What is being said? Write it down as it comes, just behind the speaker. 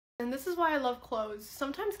And this is why I love clothes.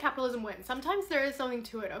 Sometimes capitalism wins. Sometimes there is something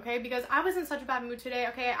to it, okay? Because I was in such a bad mood today,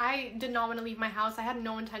 okay? I did not want to leave my house. I had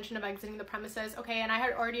no intention of exiting the premises, okay? And I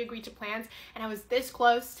had already agreed to plans, and I was this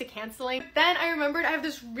close to canceling. But then I remembered I have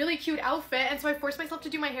this really cute outfit, and so I forced myself to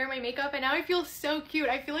do my hair and my makeup, and now I feel so cute.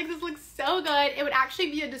 I feel like this looks so good. It would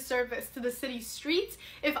actually be a disservice to the city streets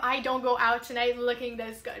if I don't go out tonight looking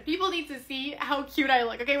this good. People need to see how cute I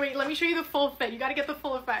look. Okay, wait, let me show you the full fit. You gotta get the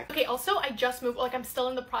full effect. Okay, also, I just moved. Like, I'm still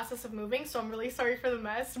in the process of moving, so I'm really sorry for the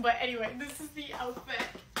mess. But anyway, this is the outfit.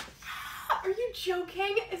 Are you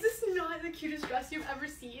joking? Is this not the cutest dress you've ever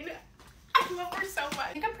seen? I love her so much.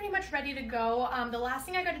 I think I'm pretty much ready to go. The last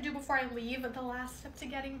thing I gotta do before I leave, the last step to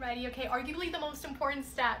getting ready, okay, arguably the most important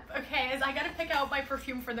step, okay, is I gotta pick out my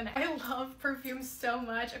perfume for the night. I love perfume so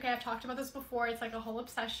much. Okay, I've talked about this before. It's like a whole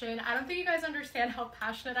obsession. I don't think you guys understand how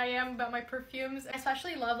passionate I am about my perfumes. I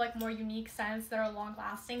especially love like more unique scents that are long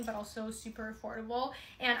lasting but also super affordable.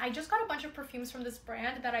 And I just got a bunch of perfumes from this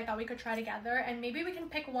brand that I thought we could try together, and maybe we can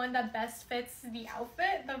pick one that best fits the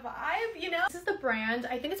outfit, the vibe, you know? This is the brand.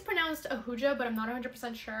 I think it's pronounced AHUJA, but I'm not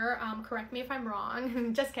 100% sure. Correct me if I'm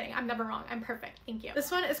wrong. Just kidding. I'm never wrong. I'm perfect. Thank you.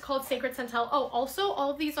 This one is called Sacred Sentel. Oh, also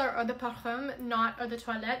all of these are eau de parfum, not eau de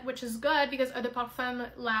toilette, which is good because eau de parfum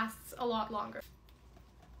lasts a lot longer.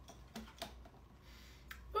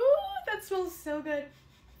 Ooh, that smells so good.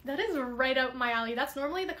 That is right up my alley. That's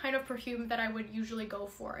normally the kind of perfume that I would usually go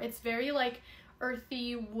for. It's very like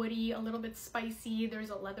earthy, woody, a little bit spicy. There's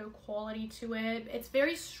a leather quality to it. It's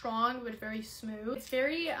very strong but very smooth. It's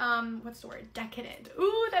very what's the word, decadent.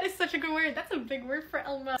 Ooh, that is such a good word. That's a big word for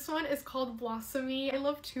Elma. This one is called Blossomy. I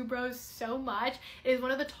love tuberose so much. It is one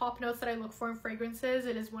of the top notes that I look for in fragrances.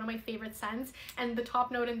 It is one of my favorite scents, and the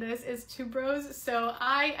top note in this is tuberose, so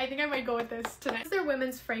I think I might go with this tonight. This is their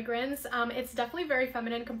women's fragrance. It's definitely very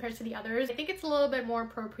feminine compared to the others. I think it's a little bit more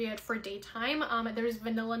appropriate for daytime. There's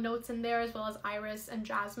vanilla notes in there as well as iris and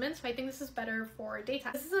jasmine, so I think this is better for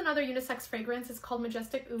daytime. This is another unisex fragrance. It's called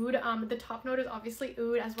Majestic Oud. The top note is obviously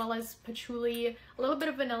oud as well as patchouli, a little bit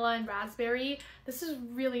of vanilla and raspberry. This is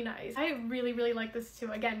really nice. I really like this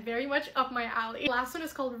too. Again, very much up my alley. The last one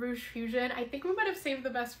is called Rouge Fusion. I think we might have saved the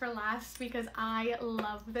best for last because I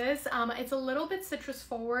love this. It's a little bit citrus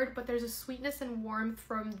forward, but there's a sweetness and warmth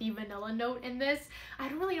from the vanilla note in this. I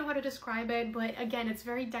don't really know how to describe it, but again, it's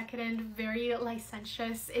very decadent, very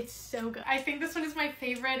licentious. It's so good. I think this one is my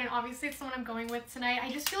favorite, and obviously it's the one I'm going with tonight.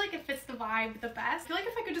 I just feel like it fits the vibe the best. I feel like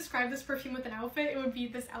if I could describe this perfume with an outfit, it would be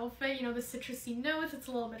this outfit. You know, the citrusy notes. It's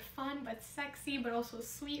a little bit fun but sexy, but also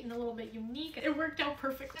sweet and a little bit unique. It worked out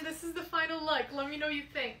perfectly. This is the final look. Let me know what you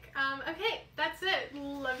think. Okay, that's it.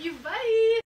 Love you. Bye.